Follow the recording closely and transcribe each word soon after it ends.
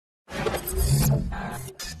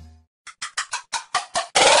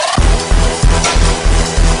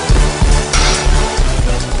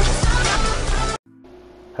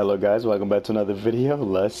Hello guys, welcome back to another video.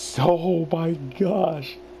 Oh my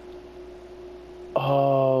gosh.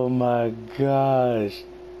 Oh my gosh.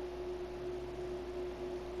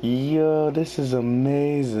 Yo, this is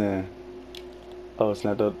amazing. Oh, it's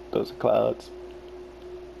not those clouds.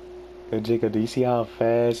 Yo, Jacob, do you see how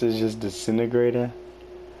fast it's just disintegrating?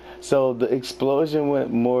 So the explosion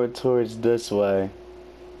went more towards this way.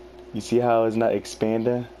 You see how it's not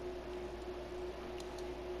expanding?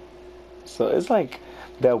 So it's like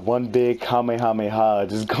that one big Kamehameha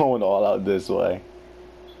just going all out this way.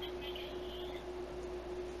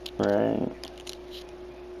 Right?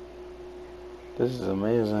 This is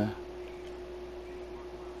amazing.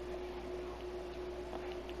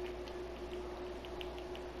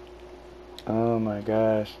 Oh my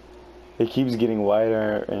gosh. It keeps getting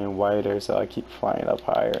wider and wider, so I keep flying up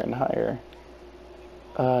higher and higher.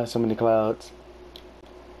 So many clouds.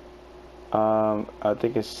 I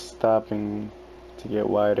think it's stopping to get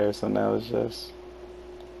wider, so now it's just...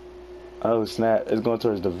 Oh snap, it's going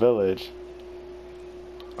towards the village.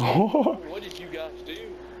 What did you guys do?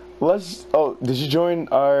 Oh, did you join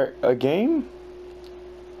our game?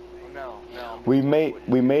 No. We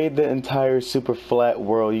made the entire super flat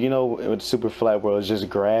world. You know, with super flat world is just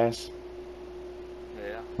grass.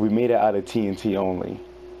 Yeah. We made it out of TNT only.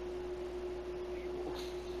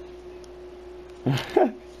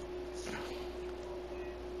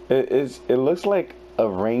 It looks like a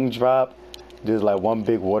raindrop. There's like one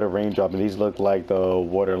big water raindrop, and these look like the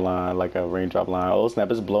water line, like a raindrop line. Oh snap!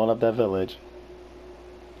 It's blowing up that village.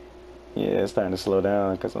 Yeah, it's starting to slow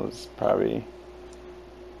down because it's probably.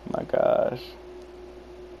 My gosh.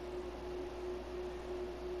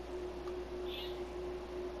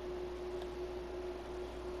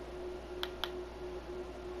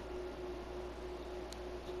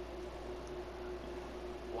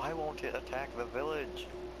 Why won't it attack the village?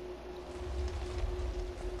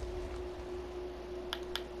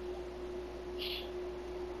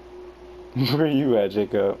 Where are you at,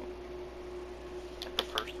 Jacob? At the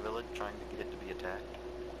first village, trying to get it to be attacked.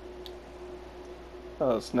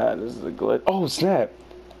 Oh snap! This is a glitch. Oh snap!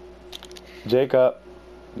 Jacob,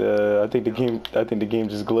 I think the game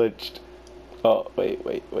just glitched. Oh wait,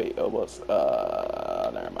 almost.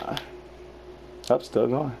 Never mind. Oh, still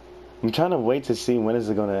going. I'm trying to wait to see when is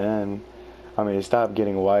it gonna end. I mean, it stopped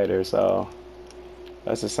getting wider, so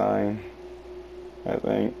that's a sign, I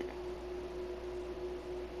think.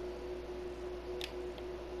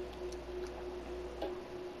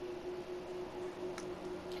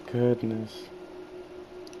 Goodness.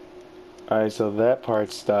 Alright, so that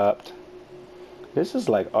part stopped. This is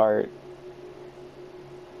like art.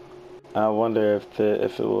 I wonder if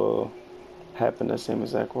it will happen the same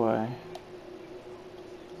exact way.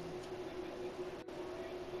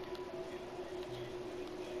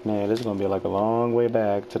 Man, this is gonna be like a long way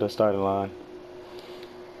back to the starting line.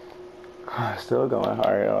 Still going.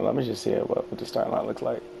 Alright, let me just see what the starting line looks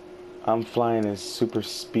like. I'm flying in super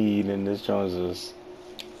speed, and this Jones is...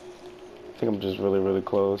 I think I'm just really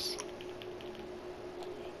close.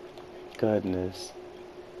 Goodness.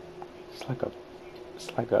 It's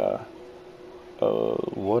like a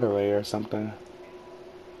waterway or something.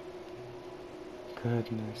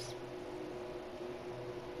 Goodness.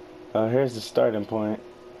 Here's the starting point.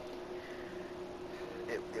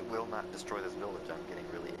 It will not destroy this village. I'm getting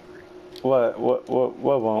really angry. What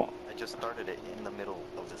won't? I just started it in the middle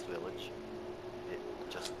of this village. It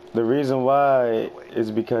just... The reason why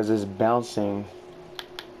is because it's bouncing.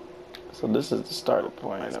 So this is the starting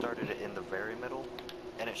point. I started it in the very middle,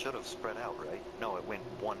 and it should have spread out, right? No, it went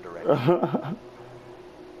one direction.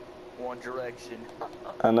 One direction.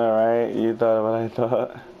 I know, right? You thought what I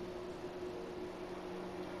thought.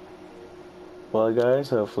 Well, guys,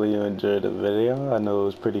 hopefully you enjoyed the video. I know it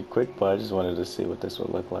was pretty quick, but I just wanted to see what this would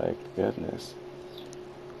look like. Goodness.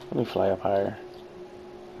 Let me fly up higher.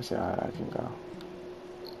 Let's see how high I can go.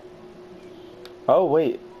 Oh,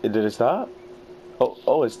 wait. Did it stop?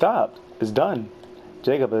 Oh, it stopped. It's done.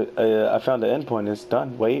 Jacob, I found the endpoint. It's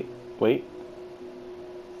done. Wait.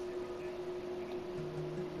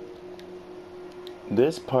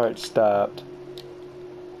 This part stopped.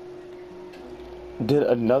 Did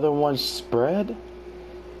another one spread?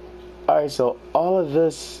 Alright, so all of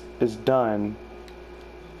this is done.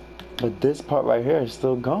 But this part right here is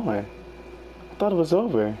still going. I thought it was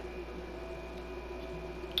over.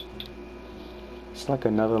 It's like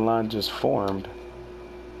another line just formed.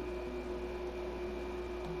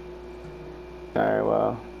 Alright,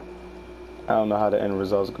 well. I don't know how the end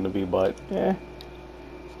result is going to be, but yeah.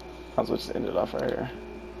 Might as well just end it off right here.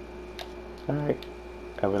 Alright.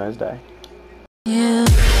 Have a nice day.